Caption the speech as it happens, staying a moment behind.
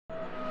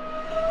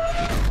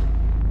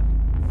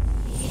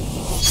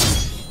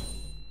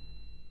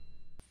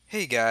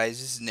Hey guys,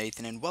 this is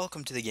Nathan and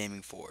welcome to the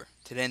Gaming 4.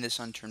 Today in this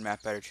Unturned Map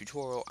Editor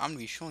tutorial, I'm going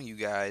to be showing you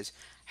guys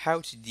how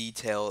to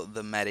detail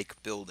the medic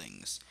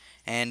buildings.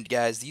 And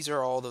guys, these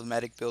are all the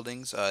medic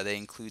buildings. They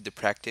include the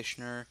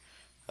practitioner,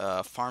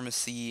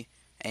 pharmacy,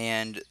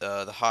 and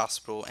the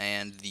hospital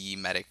and the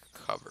medic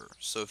cover.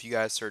 So if you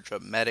guys search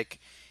up medic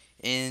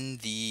in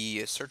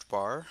the search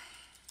bar,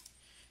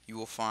 you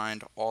will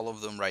find all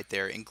of them right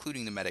there,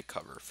 including the medic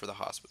cover for the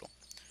hospital.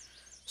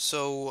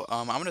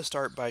 I'm going to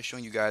start by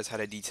showing you guys how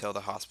to detail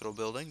the hospital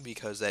building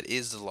because that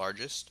is the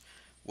largest.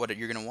 What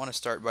you're going to want to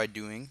start by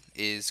doing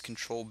is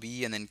Control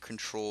B and then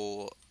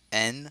Control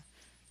N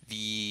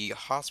the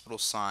hospital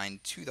sign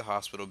to the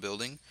hospital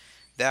building.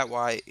 That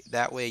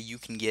way you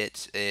can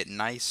get it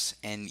nice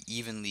and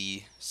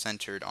evenly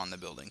centered on the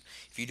building.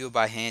 If you do it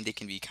by hand, it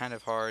can be kind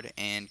of hard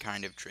and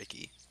kind of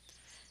tricky.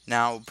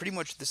 Now, pretty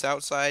much this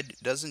outside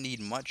doesn't need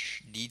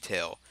much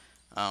detail.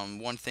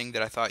 One thing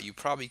that I thought you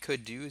probably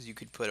could do is you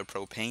could put a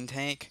propane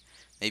tank,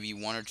 maybe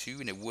one or two,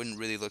 and it wouldn't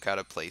really look out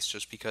of place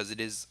just because it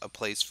is a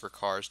place for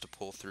cars to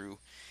pull through.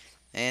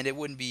 And it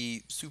wouldn't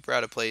be super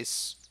out of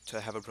place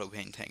to have a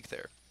propane tank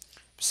there.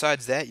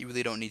 Besides that, you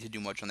really don't need to do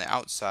much on the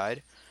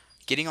outside.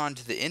 Getting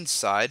onto the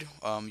inside,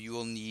 you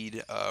will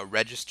need a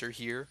register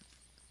here.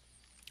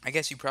 I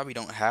guess you probably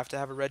don't have to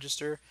have a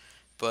register,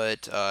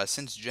 but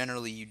since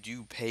generally you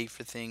do pay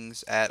for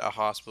things at a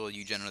hospital,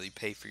 you generally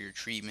pay for your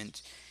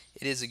treatment,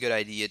 it is a good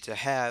idea to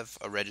have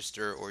a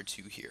register or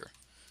two here.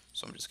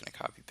 So I'm just going to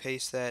copy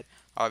paste that.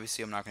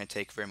 Obviously, I'm not going to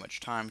take very much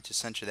time to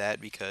center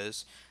that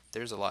because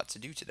there's a lot to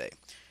do today.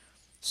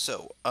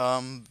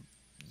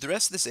 The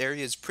rest of this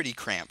area is pretty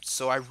cramped,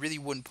 so I really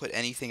wouldn't put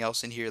anything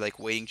else in here like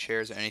waiting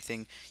chairs or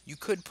anything. You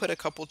could put a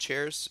couple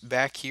chairs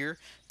back here,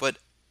 but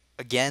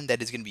again,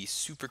 that is going to be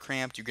super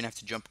cramped. You're going to have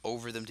to jump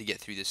over them to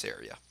get through this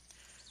area.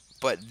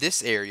 But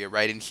this area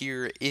right in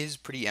here is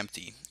pretty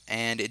empty,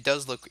 and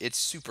it's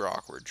super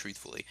awkward,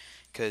 truthfully,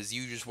 because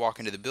you just walk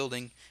into the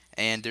building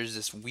and there's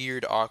this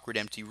weird, awkward,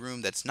 empty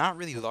room that's not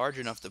really large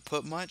enough to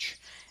put much,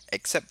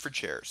 except for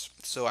chairs.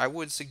 So I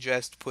would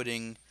suggest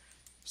putting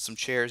some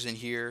chairs in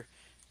here.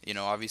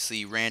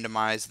 Obviously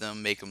randomize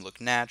them, make them look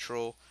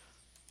natural,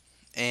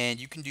 and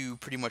you can do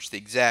pretty much the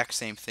exact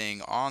same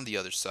thing on the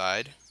other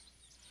side.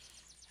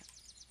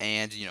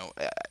 And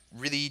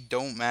really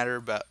don't matter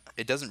about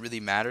it doesn't really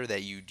matter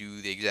that you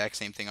do the exact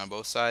same thing on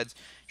both sides,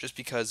 just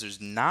because there's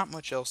not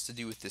much else to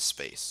do with this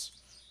space.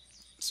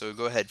 So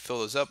go ahead, fill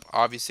those up.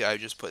 Obviously I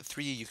just put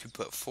 3, you could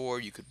put 4,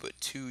 you could put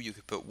 2, you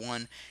could put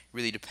 1.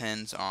 Really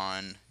depends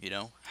on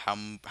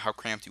how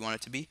cramped you want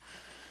it to be.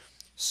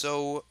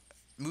 So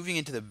moving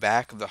into the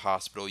back of the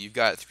hospital, you've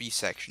got 3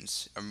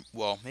 sections,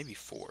 well, maybe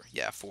 4.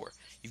 Yeah, 4.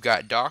 You've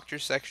got doctor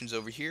sections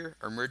over here,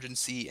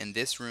 emergency in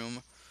this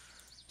room,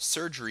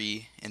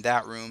 surgery in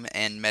that room,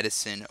 and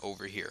medicine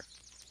over here.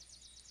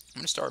 I'm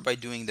going to start by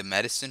doing the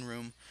medicine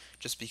room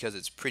just because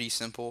it's pretty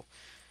simple.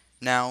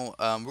 Now,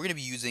 we're going to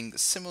be using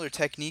similar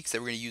techniques that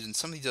we're going to use in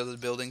some of these other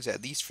buildings,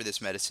 at least for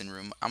this medicine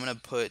room. I'm going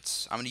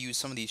to use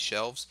some of these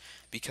shelves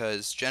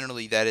because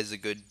generally that is a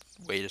good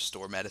way to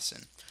store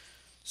medicine.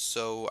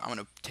 So I'm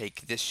going to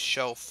take this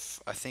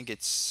shelf, I think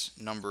it's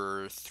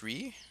number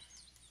 3.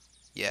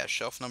 Yeah,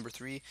 shelf number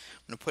 3. I'm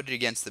going to put it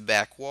against the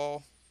back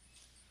wall,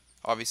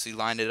 obviously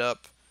line it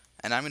up,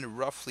 and I'm going to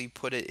roughly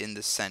put it in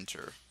the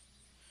center.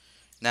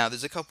 Now,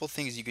 there's a couple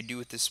things you could do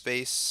with this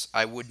space.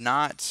 I would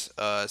not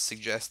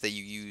suggest that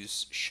you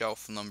use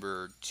shelf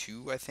number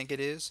 2, I think it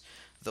is.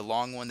 The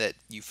long one that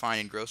you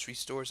find in grocery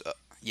stores.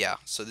 Yeah,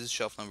 so this is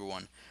shelf number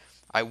 1.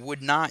 I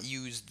would not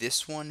use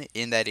this one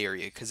in that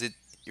area because it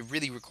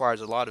really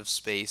requires a lot of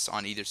space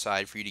on either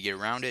side for you to get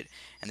around it,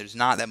 and there's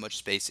not that much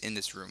space in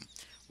this room.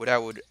 What I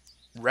would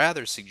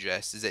rather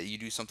suggest is that you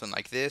do something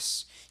like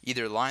this.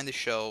 Either line the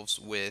shelves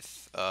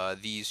with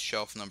these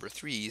shelf number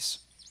 3s,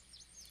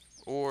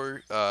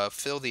 or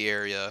fill the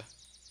area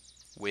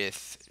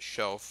with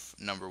shelf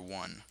number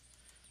 1.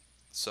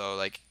 So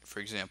like, for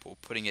example,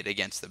 putting it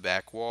against the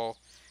back wall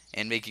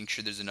and making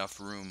sure there's enough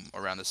room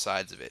around the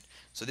sides of it.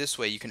 So this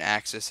way you can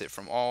access it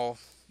from all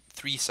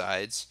 3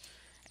 sides,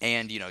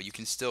 and you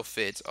can still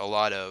fit a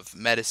lot of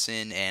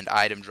medicine and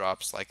item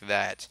drops like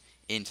that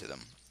into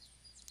them.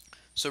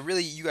 So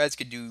really, you guys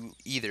could do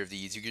either of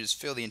these. You could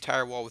just fill the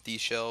entire wall with these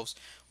shelves,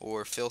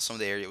 or fill some of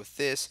the area with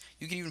this.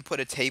 You could even put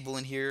a table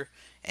in here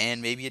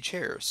and maybe a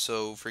chair.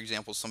 So, for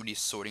example, somebody's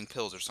sorting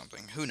pills or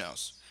something. Who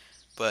knows?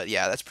 But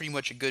yeah, that's pretty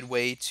much a good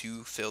way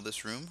to fill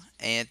this room.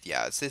 And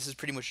yeah, this is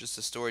pretty much just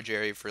a storage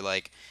area for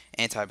like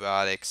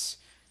antibiotics,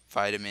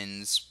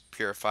 vitamins,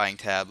 purifying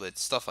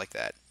tablets, stuff like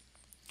that.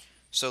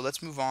 So let's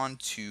go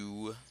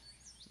to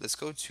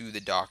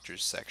the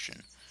doctor's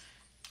section,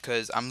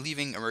 because I'm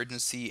leaving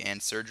emergency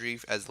and surgery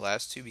as the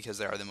last two because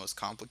they are the most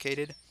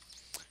complicated.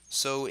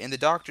 So in the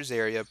doctor's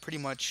area, pretty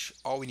much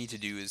all we need to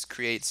do is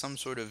create some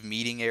sort of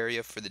meeting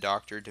area for the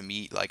doctor to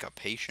meet like a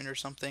patient or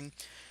something.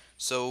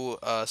 So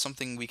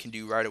something we can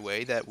do right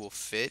away that will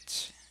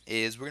fit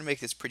is we're going to make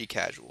this pretty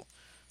casual.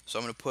 So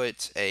I'm going to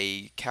put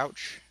a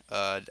couch,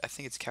 I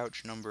think it's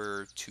couch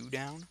number 2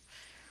 down,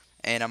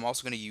 And I'm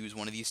also going to use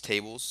one of these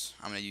tables.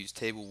 I'm going to use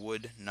table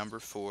wood number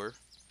 4.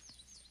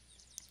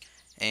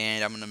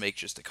 And I'm going to make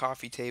just a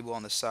coffee table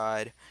on the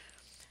side.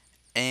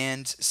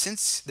 And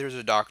since there's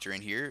a doctor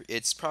in here,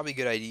 it's probably a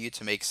good idea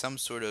to make some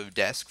sort of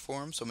desk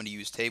for him. So I'm going to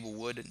use table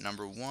wood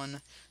number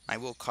 1. I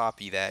will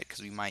copy that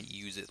because we might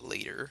use it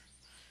later.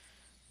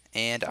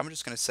 And I'm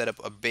just going to set up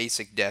a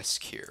basic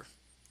desk here.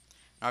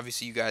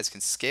 Obviously, you guys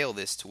can scale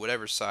this to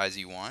whatever size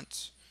you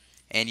want.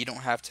 And you don't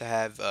have to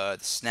have the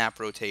snap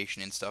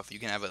rotation and stuff. You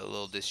can have it a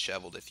little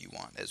disheveled if you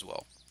want as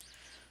well.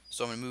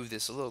 So I'm going to move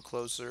this a little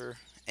closer.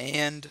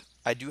 And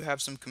I do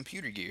have some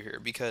computer gear here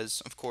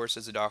because, of course,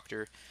 as a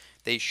doctor,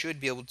 they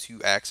should be able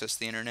to access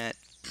the internet,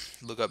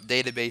 look up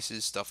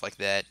databases, stuff like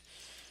that,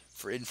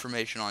 for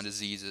information on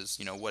diseases,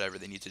 whatever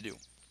they need to do.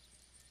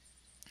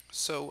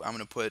 So I'm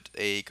going to put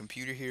a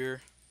computer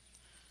here.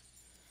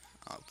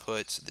 I'll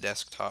put the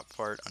desktop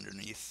part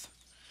underneath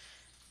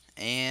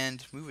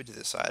and move it to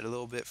the side a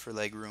little bit for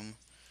leg room.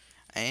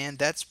 And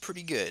that's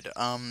pretty good.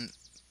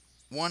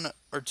 One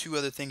or two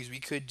other things we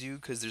could do,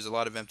 because there's a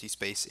lot of empty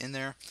space in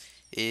there,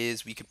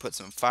 is we could put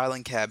some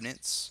filing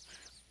cabinets.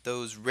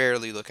 Those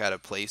rarely look out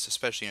of place,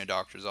 especially in a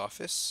doctor's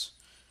office.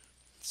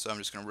 So I'm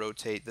just going to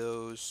rotate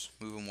those,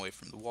 move them away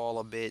from the wall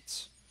a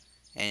bit,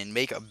 and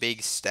make a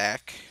big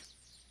stack.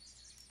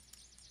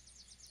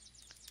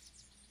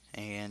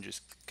 And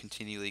just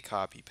continually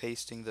copy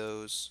pasting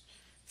those,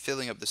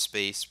 filling up the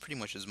space pretty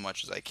much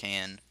as I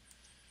can,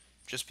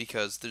 just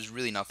because there's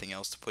really nothing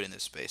else to put in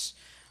this space.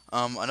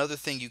 Another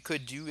thing you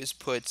could do is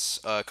put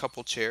a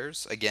couple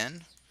chairs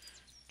again,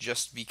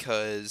 just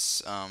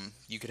because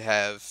you could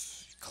have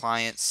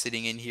clients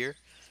sitting in here,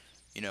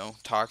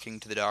 talking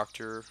to the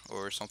doctor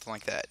or something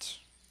like that.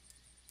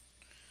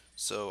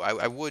 So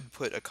I would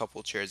put a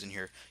couple chairs in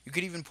here. You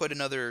could even put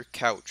another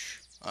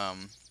couch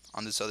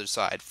on this other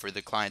side for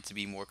the client to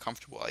be more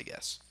comfortable, I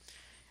guess.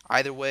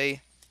 Either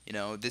way,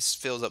 this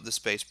fills up the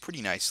space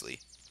pretty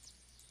nicely.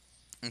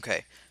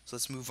 Okay, so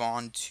let's move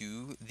on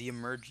to the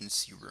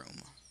emergency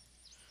room.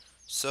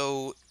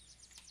 So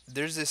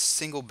there's this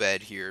single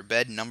bed here,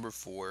 bed number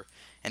 4,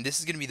 and this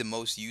is going to be the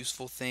most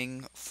useful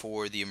thing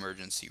for the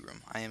emergency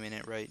room. I am in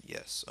it, right?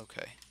 Yes,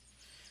 okay.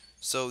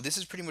 So this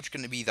is pretty much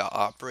going to be the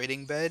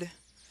operating bed,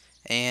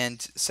 and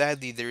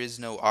sadly there is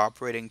no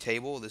operating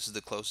table. This is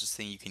the closest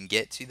thing you can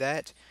get to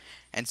that.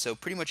 And so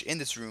pretty much in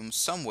this room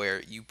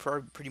somewhere you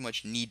pretty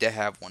much need to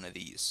have one of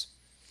these.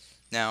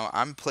 Now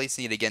I'm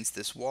placing it against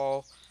this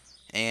wall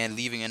and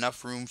leaving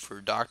enough room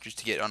for doctors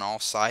to get on all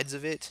sides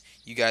of it.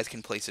 You guys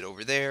can place it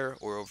over there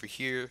or over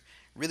here.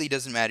 Really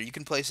doesn't matter. You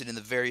can place it in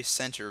the very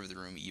center of the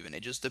room even.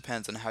 It just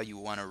depends on how you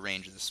want to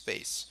arrange the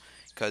space,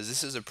 because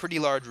this is a pretty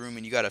large room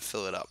and you got to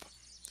fill it up.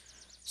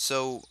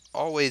 So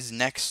always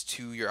next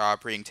to your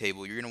operating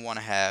table you're going to want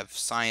to have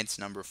science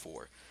number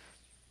 4.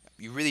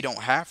 You really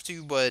don't have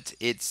to, but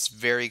it's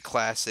very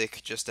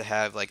classic just to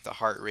have like the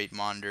heart rate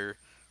monitor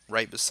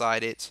right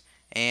beside it.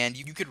 And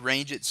you could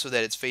range it so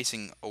that it's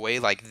facing away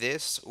like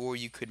this, or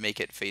you could make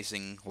it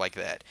facing like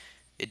that.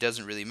 It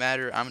doesn't really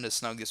matter. I'm going to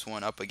snug this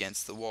one up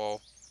against the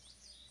wall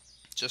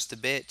just a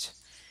bit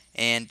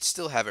and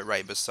still have it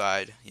right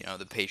beside,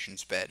 the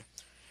patient's bed.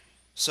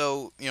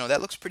 So,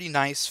 that looks pretty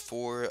nice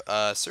for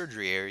a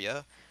surgery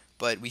area,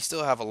 but we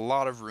still have a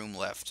lot of room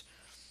left.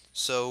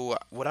 So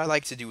what I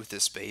like to do with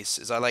this space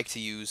is I like to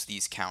use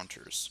these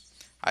counters.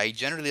 I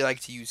generally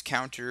like to use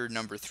counter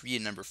number 3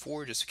 and number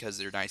 4 just because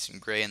they're nice and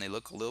gray and they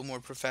look a little more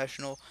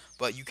professional,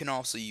 but you can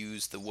also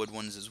use the wood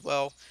ones as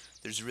well.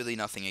 There's really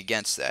nothing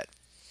against that.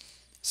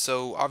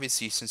 So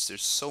obviously, since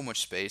there's so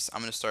much space,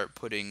 I'm going to start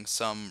putting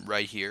some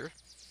right here.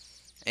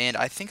 And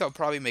I think I'll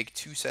probably make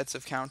 2 sets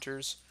of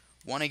counters,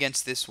 one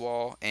against this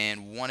wall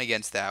and one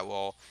against that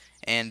wall,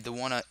 and the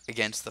one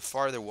against the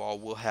farther wall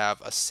will have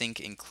a sink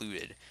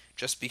included,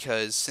 just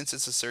because since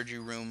it's a surgery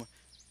room,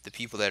 the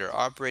people that are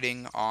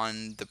operating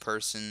on the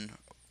person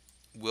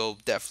will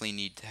definitely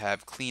need to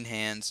have clean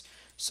hands,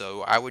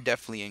 so I would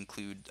definitely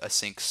include a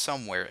sink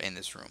somewhere in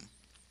this room.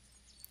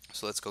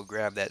 So let's go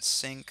grab that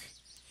sink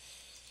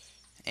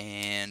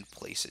and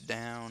place it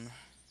down.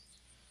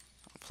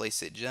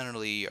 Place it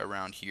generally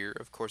around here.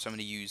 Of course, I'm going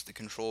to use the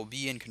Control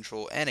B and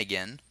Control N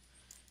again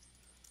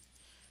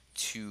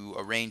to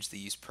arrange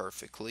these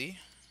perfectly.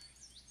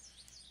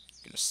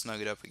 I'm going to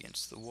snug it up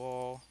against the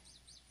wall.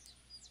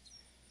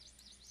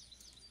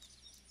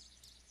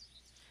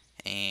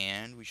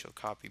 And we shall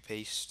copy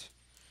paste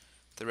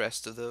the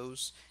rest of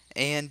those.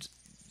 And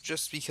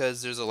just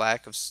because there's a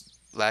lack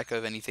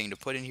of anything to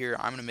put in here,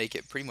 I'm going to make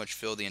it pretty much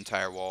fill the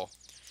entire wall.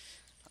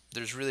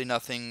 There's really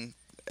nothing.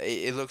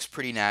 It looks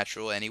pretty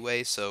natural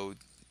anyway, so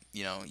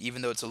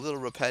even though it's a little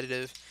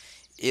repetitive,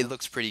 it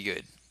looks pretty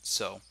good.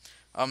 So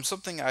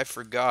something I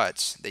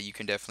forgot that you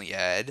can definitely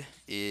add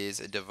is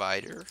a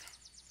divider.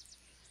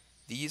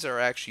 These are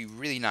actually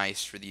really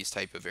nice for these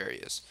type of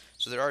areas.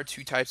 So there are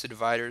 2 types of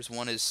dividers.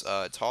 One is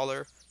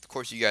taller. Of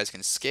course, you guys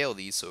can scale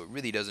these, so it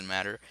really doesn't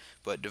matter.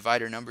 But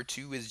divider number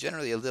 2 is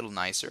generally a little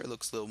nicer. It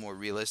looks a little more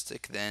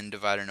realistic than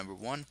divider number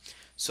 1.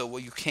 So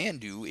what you can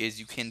do is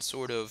you can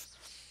sort of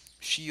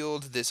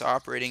shield this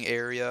operating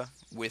area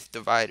with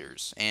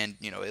dividers, and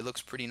it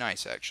looks pretty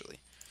nice actually.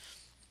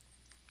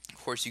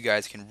 Of course, you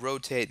guys can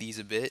rotate these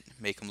a bit,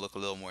 make them look a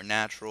little more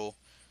natural.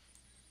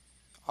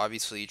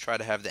 Obviously, try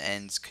to have the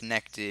ends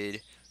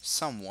connected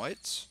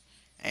somewhat,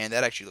 and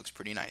that actually looks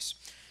pretty nice.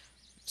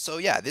 So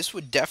yeah, this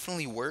would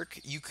definitely work.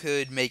 You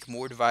could make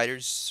more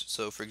dividers.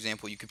 So for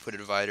example, you could put a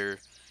divider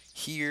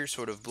here,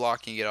 sort of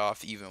blocking it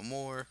off even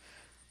more.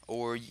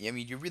 Or, I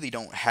mean, you really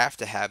don't have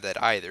to have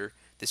that either.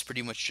 This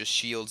pretty much just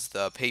shields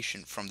the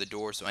patient from the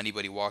door so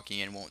anybody walking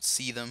in won't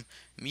see them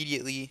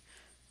immediately.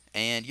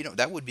 And,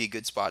 that would be a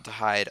good spot to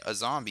hide a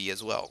zombie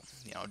as well.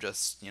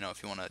 Just,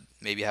 if you want to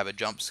maybe have a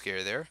jump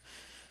scare there.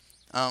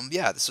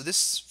 Yeah, so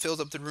this fills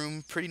up the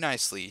room pretty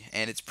nicely,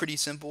 and it's pretty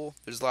simple.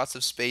 There's lots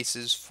of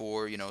spaces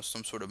for,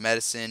 some sort of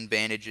medicine,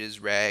 bandages,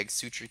 rags,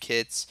 suture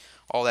kits,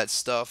 all that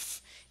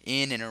stuff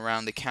in and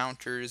around the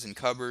counters and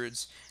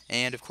cupboards.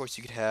 And of course,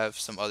 you could have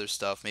some other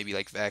stuff, maybe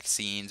like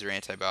vaccines or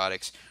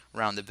antibiotics,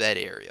 around the bed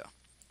area.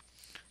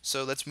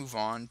 So let's move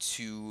on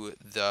to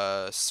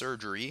the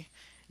surgery.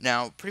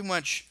 Now, pretty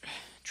much,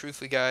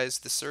 truthfully, guys,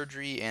 the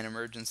surgery and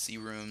emergency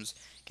rooms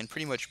can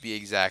pretty much be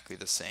exactly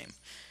the same.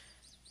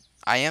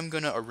 I am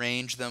going to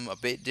arrange them a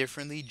bit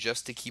differently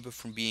just to keep it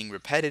from being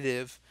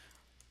repetitive,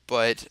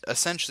 but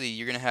essentially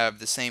you're going to have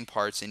the same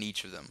parts in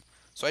each of them.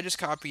 So I just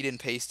copied and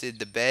pasted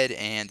the bed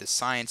and the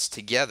science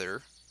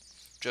together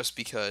just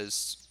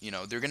because,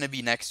 they're going to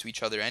be next to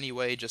each other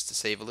anyway just to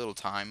save a little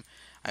time.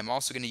 I'm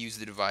also going to use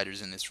the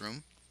dividers in this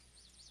room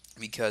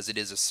because it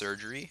is a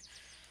surgery,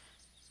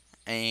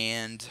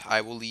 and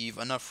I will leave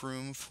enough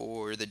room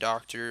for the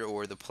doctor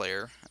or the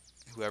player,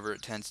 whoever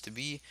it tends to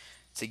be,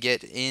 to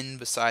get in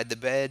beside the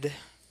bed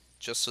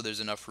just so there's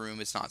enough room.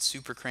 It's not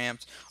super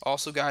cramped.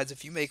 Also, guys,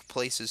 if you make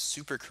places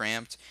super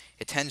cramped,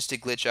 it tends to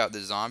glitch out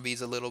the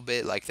zombies a little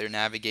bit, like their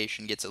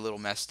navigation gets a little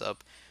messed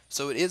up.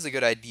 So it is a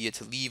good idea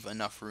to leave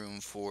enough room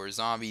for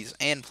zombies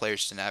and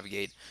players to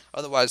navigate.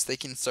 Otherwise, they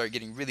can start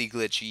getting really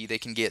glitchy.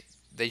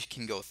 They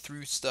can go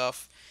through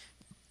stuff.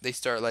 They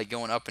start like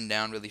going up and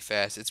down really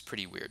fast. It's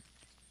pretty weird.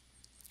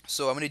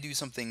 So I'm going to do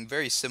something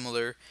very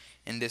similar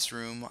in this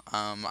room.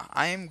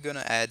 I am going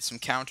to add some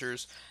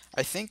counters.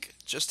 I think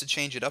just to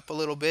change it up a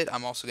little bit,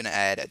 I'm also going to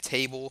add a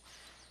table,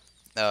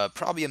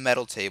 probably a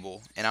metal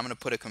table, and I'm going to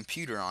put a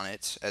computer on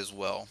it as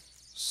well.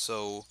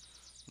 So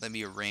let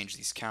me arrange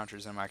these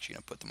counters. I'm actually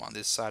going to put them on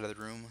this side of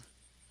the room.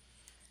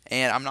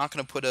 And I'm not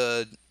going to put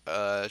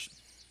a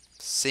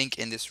sink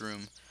in this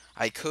room.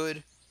 I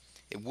could.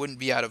 It wouldn't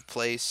be out of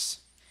place.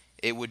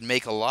 It would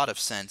make a lot of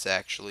sense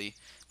actually,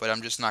 but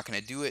I'm just not going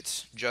to do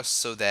it just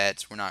so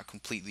that we're not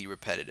completely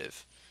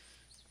repetitive.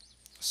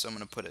 So I'm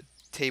going to put a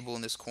table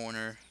in this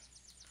corner,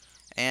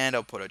 and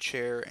I'll put a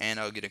chair,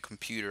 and I'll get a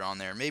computer on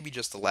there, maybe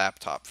just a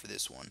laptop for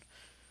this one,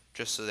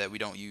 just so that we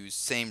don't use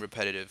same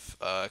repetitive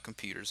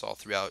computers all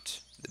throughout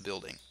the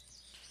building.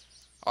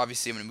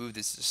 Obviously, I'm going to move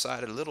this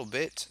aside a little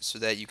bit so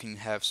that you can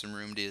have some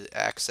room to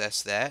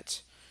access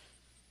that.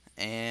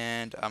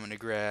 And I'm going to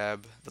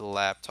grab the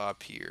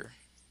laptop here.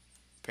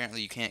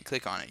 Apparently you can't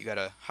click on it. You got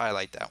to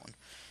highlight that one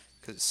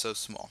because it's so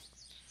small.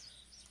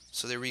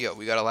 So there we go.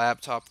 We got a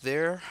laptop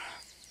there.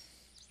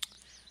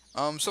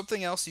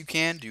 Something else you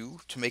can do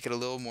to make it a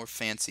little more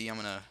fancy, I'm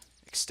going to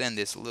extend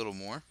this a little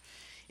more,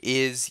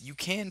 is you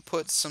can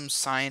put some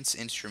science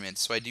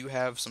instruments. So I do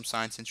have some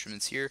science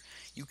instruments here.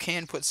 You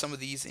can put some of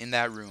these in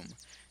that room.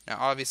 Now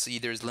obviously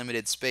there's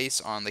limited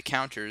space on the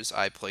counters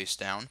I placed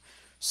down,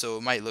 so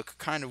it might look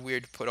kind of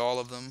weird to put all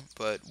of them,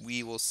 but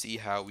we will see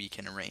how we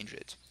can arrange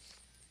it.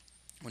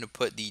 I'm going to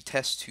put the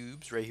test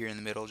tubes right here in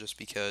the middle just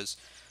because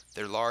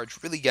they're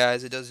large. Really,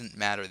 guys, it doesn't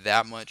matter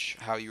that much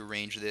how you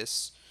arrange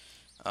this.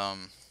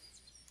 Um,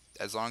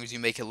 as long as you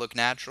make it look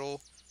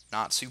natural,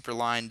 not super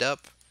lined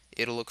up,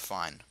 it'll look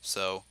fine.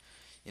 So,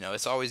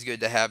 it's always good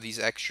to have these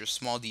extra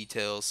small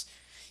details.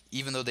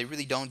 Even though they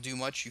really don't do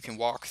much, you can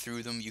walk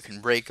through them, you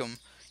can break them.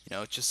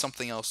 It's just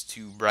something else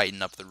to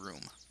brighten up the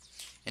room.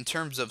 In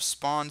terms of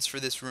spawns for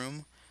this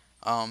room,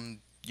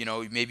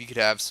 maybe you could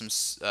have some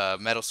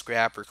metal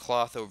scrap or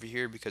cloth over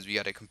here because we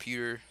got a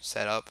computer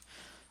set up.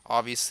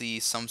 Obviously,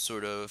 some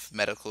sort of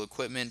medical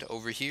equipment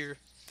over here,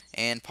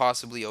 and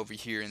possibly over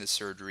here in the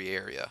surgery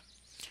area.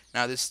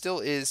 Now, this still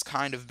is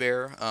kind of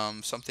bare.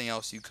 Something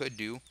else you could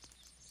do,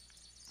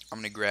 I'm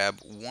going to grab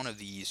one of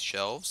these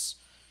shelves,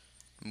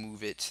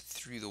 move it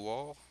through the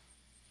wall,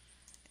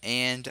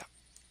 and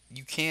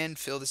you can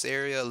fill this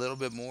area a little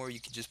bit more. You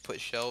can just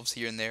put shelves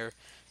here and there.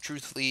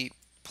 Truthfully,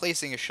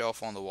 placing a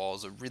shelf on the wall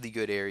is a really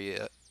good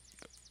area,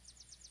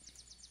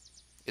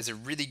 is a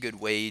really good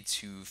way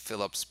to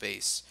fill up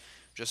space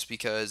just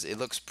because it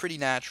looks pretty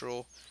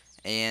natural,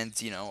 and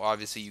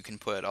obviously you can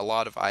put a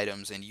lot of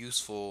items and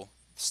useful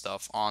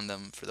stuff on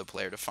them for the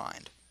player to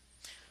find.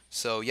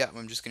 So yeah,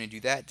 I'm just going to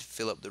do that to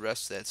fill up the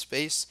rest of that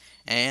space,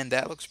 and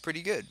that looks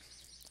pretty good.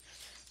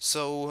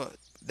 So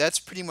that's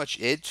pretty much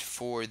it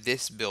for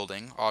this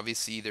building.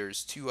 Obviously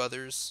there's two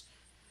others,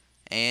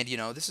 and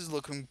this is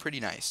looking pretty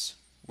nice.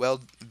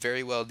 Well,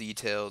 very well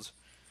detailed.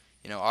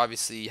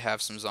 Obviously you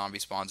have some zombie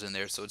spawns in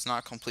there, so it's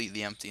not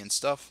completely empty and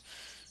stuff.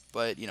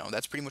 But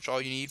that's pretty much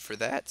all you need for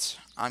that.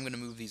 I'm going to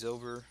move these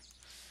over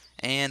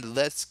and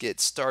let's get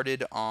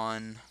started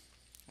on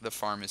the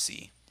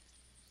pharmacy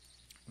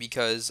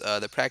because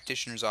the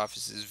practitioner's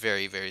office is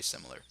very, very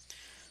similar.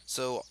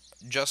 So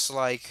just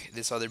like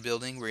this other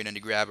building, we're going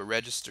to grab a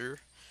register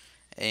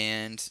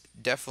and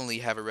definitely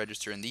have a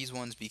register in these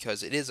ones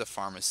because it is a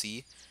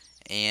pharmacy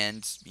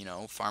and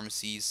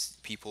pharmacies,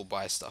 people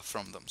buy stuff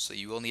from them, so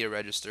you will need a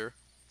register.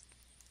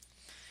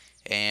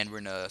 And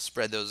we're going to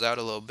spread those out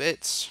a little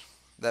bit.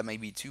 That may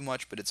be too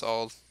much, but it's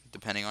all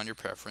depending on your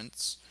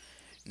preference.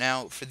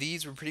 Now for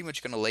these, we're pretty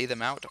much going to lay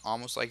them out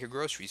almost like a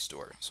grocery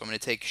store. So I'm going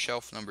to take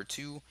shelf number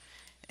 2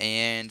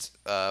 and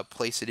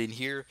place it in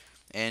here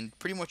and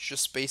pretty much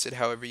just space it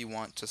however you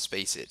want to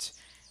space it.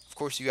 Of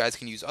course you guys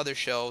can use other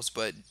shelves,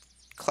 but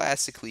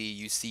classically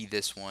you see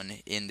this one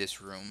in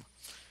this room.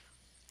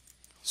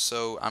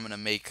 So I'm going to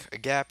make a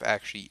gap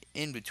actually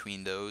in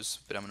between those,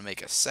 but I'm going to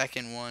make a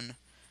second one.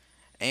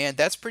 And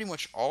that's pretty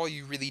much all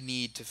you really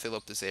need to fill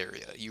up this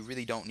area. You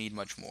really don't need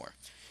much more.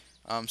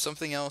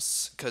 Something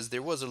else, because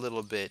there was a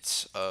little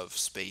bit of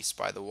space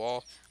by the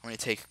wall, I'm going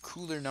to take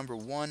cooler number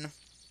 1.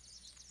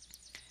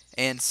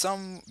 And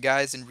some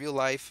guys in real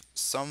life,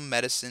 some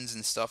medicines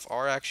and stuff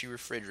are actually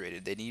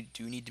refrigerated. They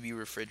do need to be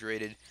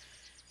refrigerated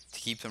to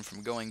keep them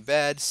from going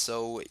bad.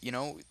 So,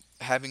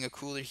 having a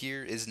cooler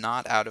here is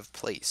not out of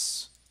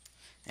place.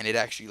 And it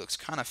actually looks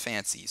kind of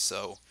fancy.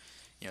 So,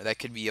 that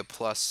could be a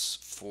plus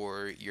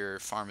for your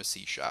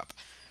pharmacy shop.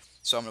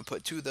 So I'm going to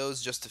put 2 of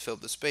those just to fill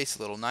up the space a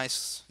little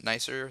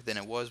nicer than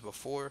it was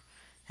before.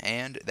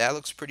 And that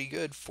looks pretty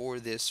good for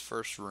this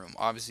first room.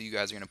 Obviously, you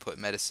guys are going to put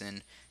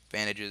medicine,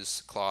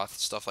 bandages, cloth,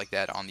 stuff like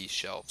that on these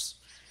shelves.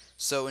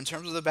 So in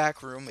terms of the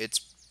back room, it's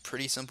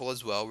pretty simple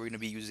as well. We're going to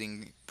be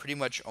using pretty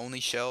much only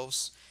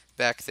shelves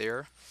back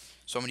there.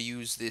 So I'm going to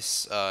use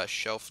this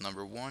shelf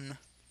number 1.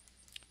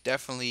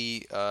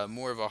 Definitely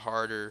more of a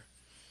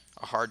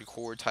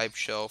hardcore type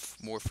shelf,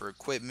 more for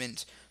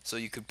equipment. So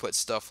you could put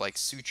stuff like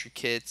suture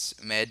kits,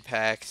 med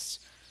packs,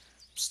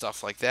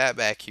 stuff like that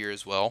back here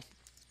as well.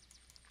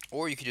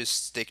 Or you could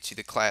just stick to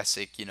the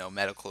classic,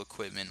 medical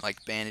equipment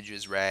like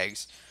bandages,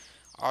 rags.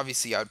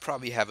 Obviously, I would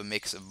probably have a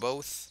mix of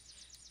both,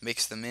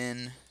 mix them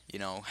in,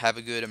 have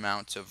a good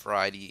amount of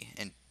variety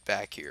in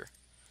back here.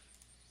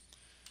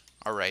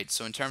 Alright,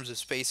 so in terms of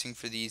spacing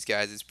for these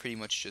guys, it's pretty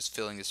much just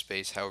filling the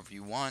space however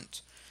you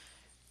want.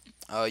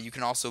 You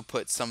can also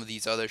put some of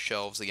these other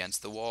shelves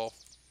against the wall.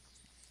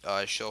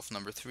 Shelf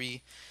number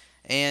 3.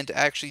 And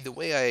actually, the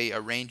way I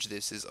arrange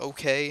this is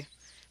okay.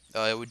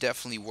 It would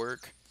definitely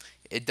work.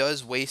 It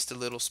does waste a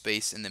little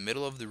space in the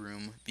middle of the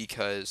room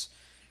because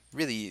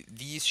really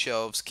these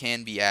shelves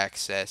can be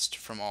accessed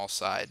from all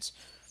sides.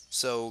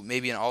 So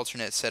maybe an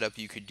alternate setup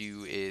you could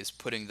do is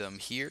putting them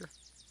here,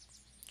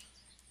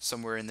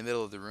 somewhere in the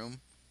middle of the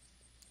room,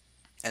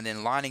 and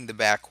then lining the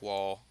back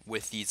wall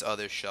with these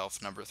other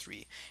shelf number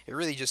 3. It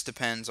really just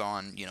depends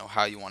on,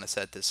 how you want to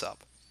set this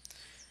up.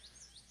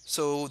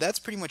 So that's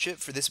pretty much it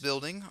for this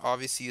building.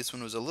 Obviously this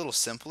one was a little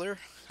simpler.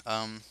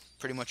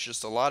 Pretty much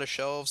just a lot of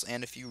shelves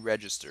and a few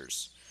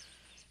registers.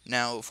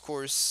 Now, of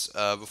course,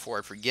 before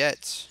I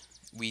forget,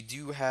 we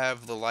do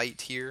have the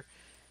light here.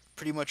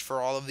 Pretty much for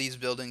all of these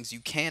buildings, you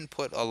can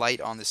put a light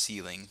on the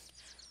ceiling.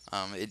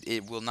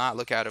 It will not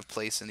look out of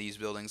place in these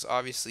buildings.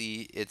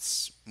 Obviously,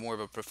 it's more of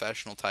a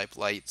professional type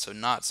light, so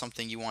not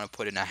something you want to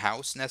put in a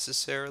house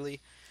necessarily,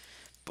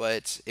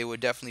 but it would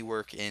definitely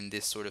work in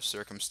this sort of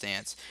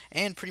circumstance.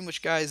 And pretty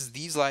much, guys,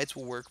 these lights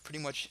will work pretty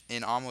much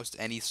in almost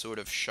any sort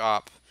of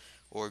shop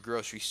or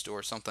grocery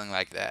store, something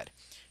like that.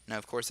 Now,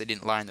 of course, I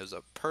didn't line those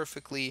up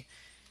perfectly,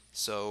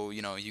 so,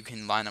 you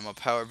can line them up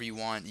however you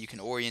want. You can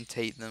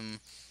orientate them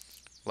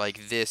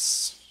like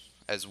this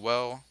as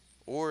well,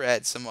 or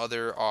at some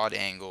other odd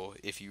angle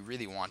if you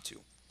really want to.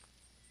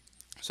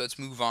 So let's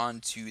move on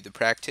to the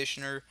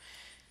practitioner.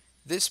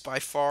 This by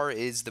far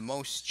is the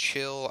most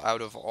chill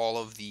out of all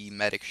of the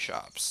medic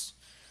shops.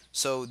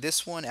 So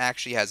this one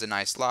actually has a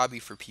nice lobby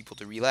for people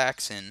to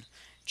relax in.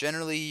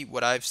 Generally,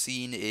 what I've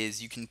seen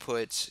is you can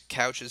put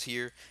couches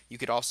here. You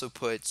could also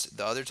put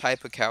the other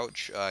type of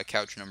couch,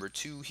 couch number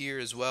 2 here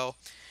as well.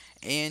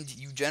 And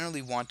you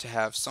generally want to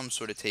have some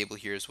sort of table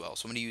here as well.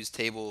 So I'm going to use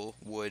table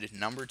wood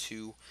number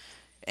 2.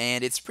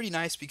 And it's pretty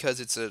nice because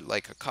it's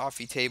like a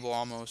coffee table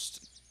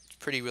almost. It's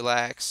pretty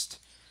relaxed.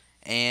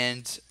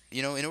 And,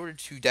 in order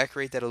to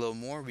decorate that a little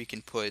more, we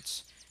can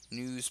put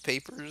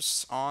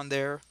newspapers on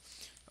there.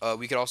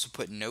 We could also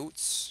put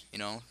notes,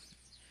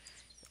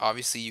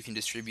 Obviously, you can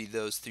distribute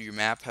those through your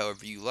map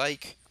however you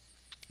like.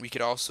 We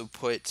could also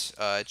put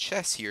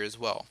chess here as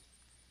well.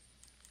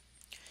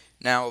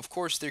 Now, of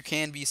course, there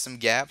can be some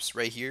gaps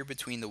right here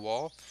between the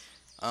wall.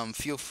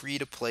 Feel free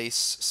to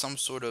place some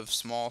sort of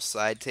small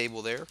side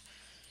table there,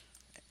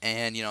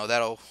 and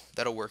that'll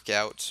work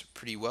out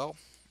pretty well.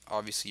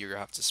 Obviously, you're gonna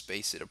have to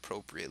space it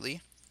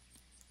appropriately.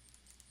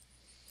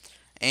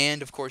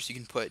 And of course, you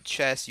can put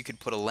chess. You could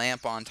put a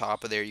lamp on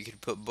top of there. You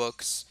could put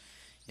books.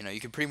 You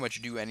can pretty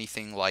much do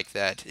anything like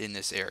that in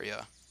this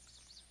area.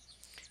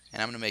 And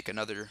I'm gonna make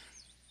another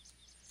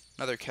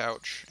another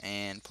couch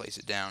and place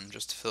it down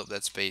just to fill up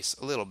that space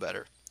a little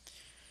better.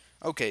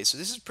 Okay, so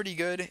this is pretty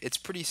good. It's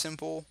pretty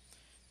simple,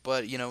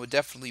 but it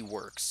definitely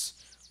works.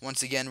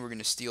 Once again, we're going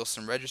to steal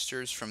some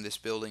registers from this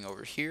building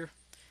over here,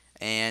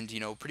 and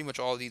pretty much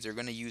all of these are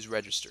going to use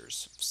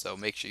registers, so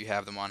make sure you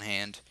have them on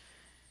hand.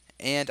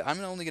 And I'm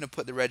only going to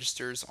put the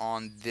registers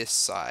on this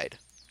side.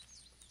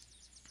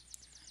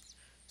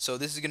 So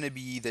this is going to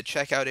be the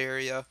checkout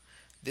area.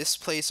 This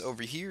place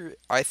over here,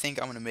 I think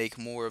I'm going to make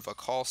more of a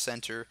call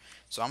center.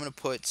 So I'm going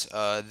to put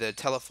the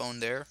telephone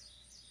there,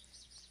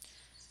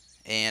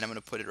 and I'm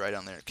going to put it right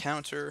on their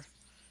counter.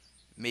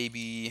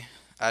 Maybe,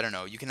 I don't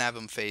know, you can have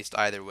them faced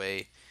either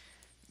way.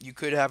 You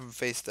could have them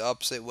faced the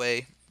opposite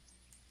way.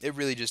 It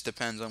really just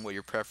depends on what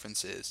your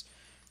preference is.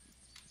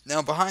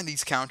 Now, behind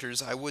these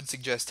counters, I would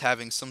suggest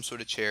having some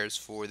sort of chairs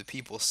for the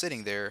people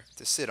sitting there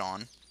to sit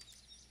on,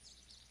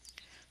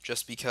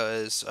 just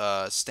because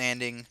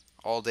standing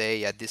all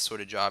day at this sort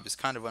of job is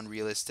kind of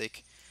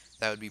unrealistic.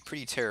 That would be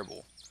pretty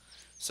terrible.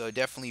 So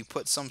definitely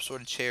put some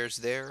sort of chairs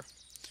there.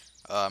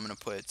 I'm going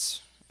to put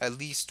at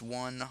least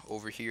one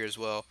over here as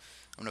well.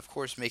 I'm going to, of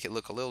course, make it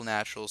look a little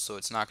natural, so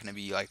it's not going to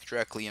be like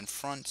directly in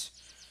front.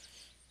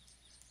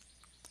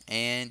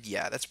 And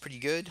yeah, that's pretty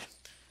good.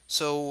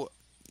 So,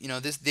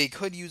 this they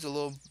could use a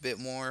little bit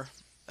more.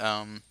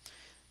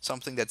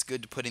 Something that's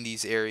good to put in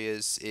these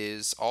areas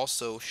is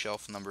also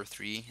shelf number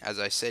 3. As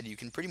I said, you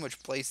can pretty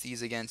much place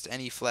these against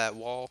any flat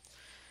wall,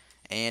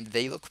 and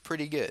they look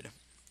pretty good.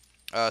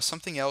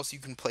 Something else you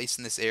can place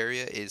in this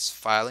area is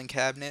filing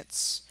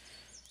cabinets.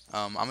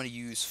 I'm going to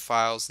use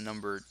files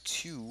number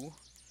 2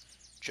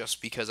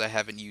 just because I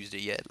haven't used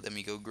it yet. Let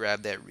me go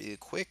grab that really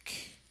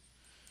quick.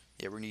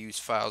 Yeah, we're going to use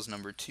files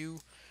number 2.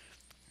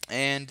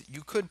 And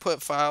you could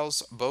put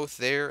files both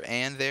there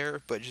and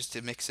there, but just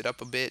to mix it up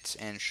a bit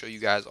and show you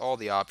guys all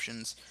the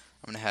options,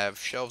 I'm going to have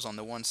shelves on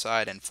the one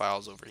side and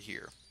files over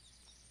here.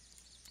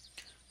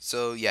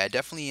 So yeah,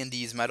 definitely in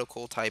these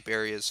medical type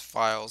areas,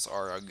 files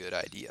are a good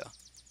idea.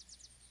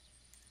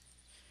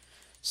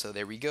 So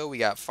there we go, we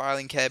got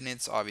filing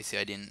cabinets. Obviously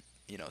I didn't,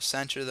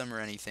 center them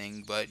or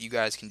anything, but you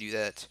guys can do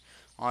that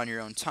on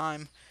your own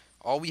time.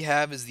 All we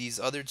have is these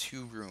other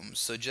 2 rooms.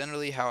 So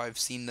generally how I've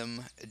seen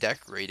them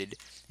decorated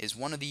is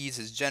one of these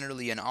is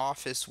generally an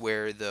office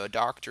where the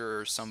doctor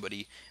or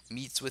somebody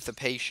meets with a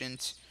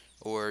patient,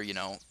 or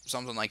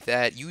something like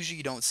that. Usually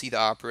you don't see the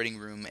operating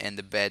room and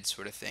the bed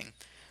sort of thing.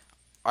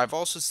 I've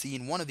also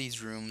seen one of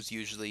these rooms,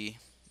 usually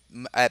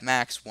at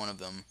max one of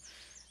them,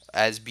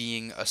 as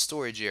being a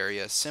storage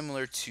area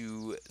similar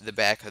to the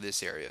back of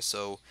this area.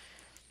 So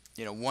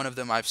one of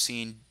them I've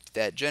seen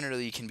that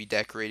generally can be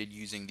decorated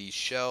using these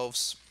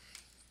shelves.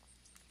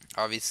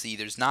 Obviously,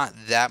 there's not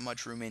that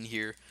much room in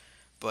here,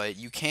 but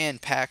you can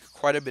pack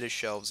quite a bit of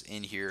shelves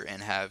in here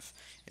and have,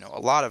 a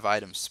lot of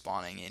items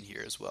spawning in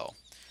here as well.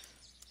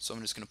 So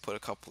I'm just going to put a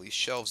couple of these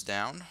shelves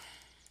down,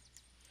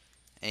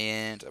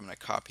 and I'm going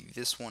to copy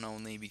this one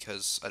only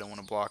because I don't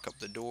want to block up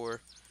the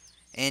door.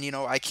 And,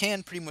 I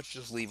can pretty much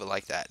just leave it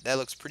like that. That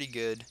looks pretty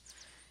good,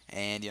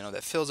 and,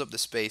 that fills up the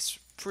space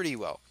pretty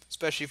well.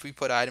 Especially if we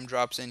put item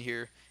drops in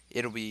here,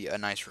 it'll be a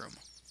nice room.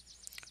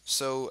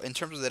 So in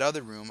terms of that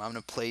other room, I'm going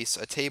to place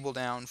a table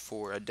down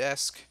for a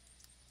desk.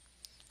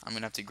 I'm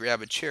going to have to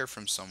grab a chair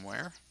from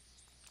somewhere.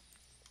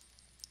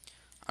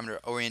 I'm going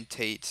to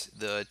orientate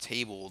the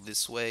table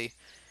this way.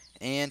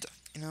 And,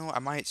 I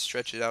might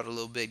stretch it out a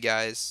little bit,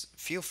 guys.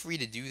 Feel free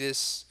to do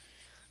this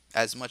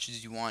as much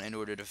as you want in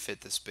order to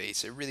fit the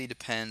space. It really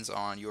depends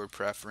on your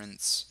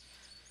preference.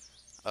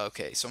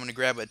 Okay, so I'm going to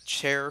grab a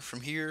chair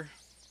from here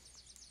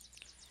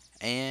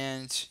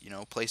and,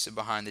 place it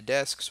behind the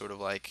desk, sort of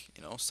like,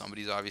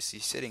 somebody's obviously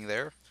sitting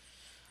there.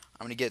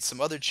 I'm going to get some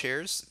other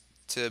chairs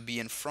to be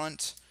in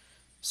front,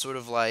 sort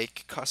of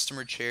like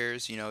customer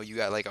chairs. You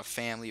got like a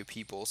family of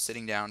people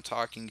sitting down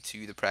talking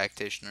to the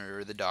practitioner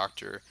or the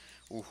doctor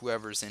or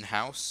whoever's in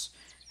house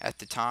at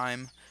the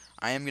time.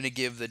 I am going to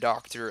give the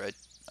doctor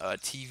a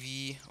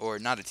TV, or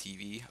not a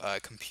TV, a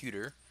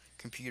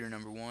computer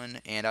number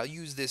 1, and I'll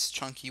use this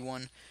chunky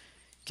one.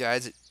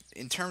 Guys,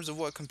 in terms of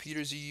what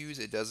computers you use,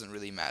 it doesn't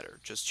really matter.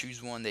 Just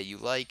choose one that you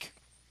like.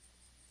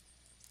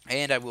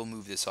 And I will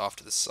move this off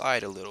to the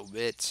side a little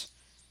bit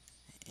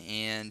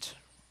and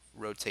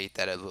rotate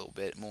that a little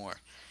bit more.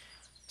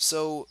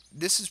 So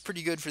this is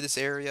pretty good for this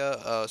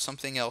area.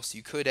 Something else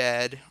you could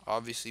add,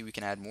 obviously we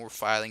can add more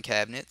filing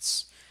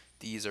cabinets.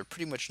 These are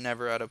pretty much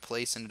never out of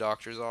place in a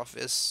doctor's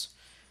office.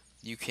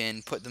 You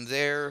can put them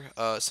there.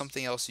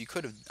 Something else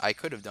I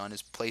could have done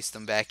is place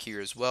them back here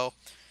as well.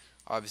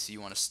 Obviously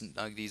you want to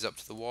snug these up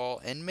to the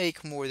wall and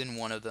make more than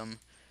one of them.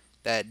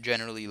 That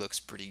generally looks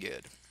pretty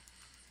good.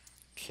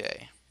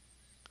 Okay.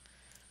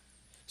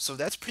 So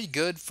that's pretty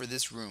good for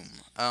this room.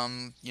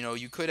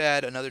 You could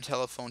add another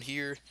telephone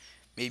here.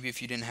 Maybe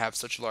if you didn't have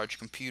such a large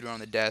computer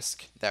on the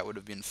desk, that would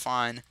have been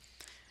fine.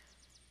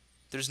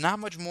 There's not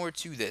much more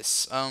to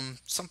this.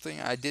 Something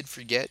I did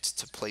forget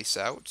to place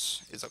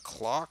out is a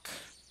clock.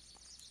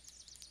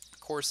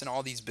 Of course, in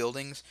all these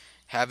buildings,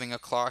 having a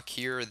clock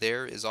here or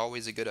there is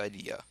always a good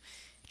idea.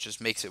 It just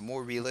makes it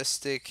more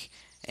realistic,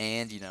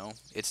 and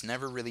it's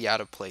never really out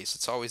of place.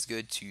 It's always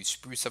good to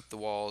spruce up the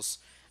walls,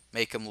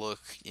 make them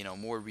look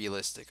more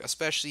realistic,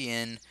 especially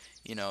in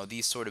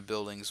these sort of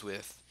buildings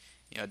with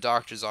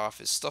doctor's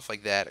office, stuff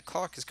like that. A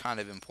clock is kind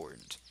of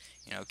important.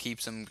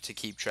 Keeps them to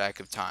keep track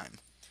of time.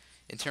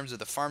 In terms of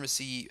the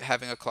pharmacy,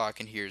 having a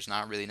clock in here is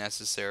not really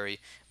necessary.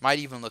 Might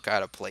even look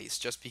out of place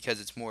just because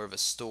it's more of a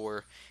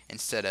store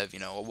instead of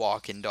a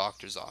walk-in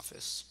doctor's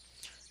office.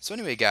 So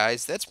anyway,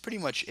 guys, that's pretty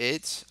much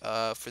it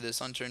for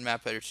this Unturned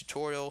Map Editor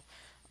tutorial.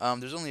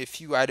 There's only a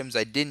few items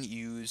I didn't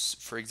use.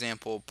 For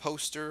example,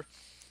 poster.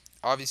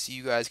 Obviously,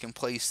 you guys can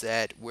place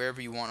that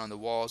wherever you want on the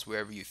walls,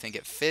 wherever you think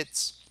it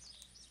fits.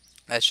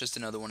 That's just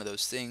another one of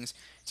those things.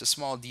 It's a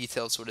small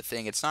detail sort of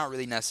thing. It's not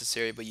really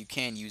necessary, but you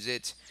can use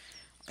it.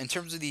 In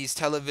terms of these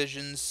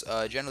televisions,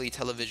 generally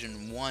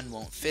television 1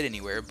 won't fit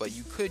anywhere, but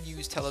you could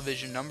use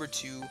television number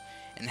 2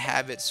 and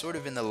have it sort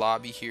of in the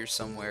lobby here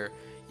somewhere.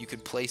 You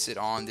could place it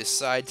on this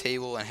side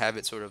table and have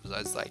it sort of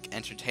as like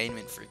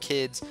entertainment for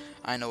kids.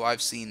 I know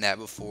I've seen that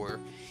before.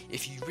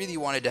 If you really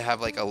wanted to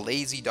have like a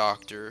lazy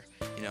doctor,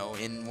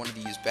 in one of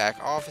these back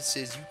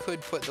offices, you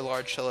could put the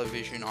large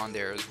television on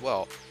there as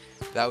well.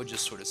 That would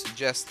just sort of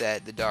suggest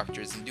that the doctor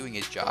isn't doing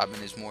his job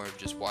and is more of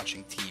just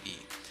watching TV.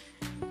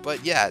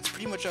 But yeah, it's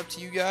pretty much up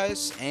to you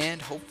guys,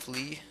 and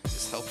hopefully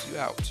this helps you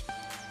out.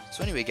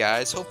 So anyway,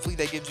 guys, hopefully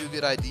that gives you a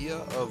good idea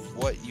of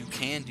what you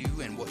can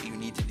do and what you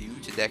need to do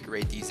to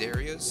decorate these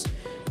areas.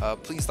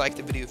 Please like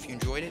the video if you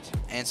enjoyed it,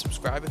 and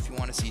subscribe if you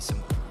want to see some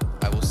more.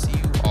 I will see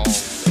you all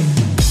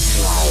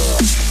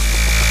later.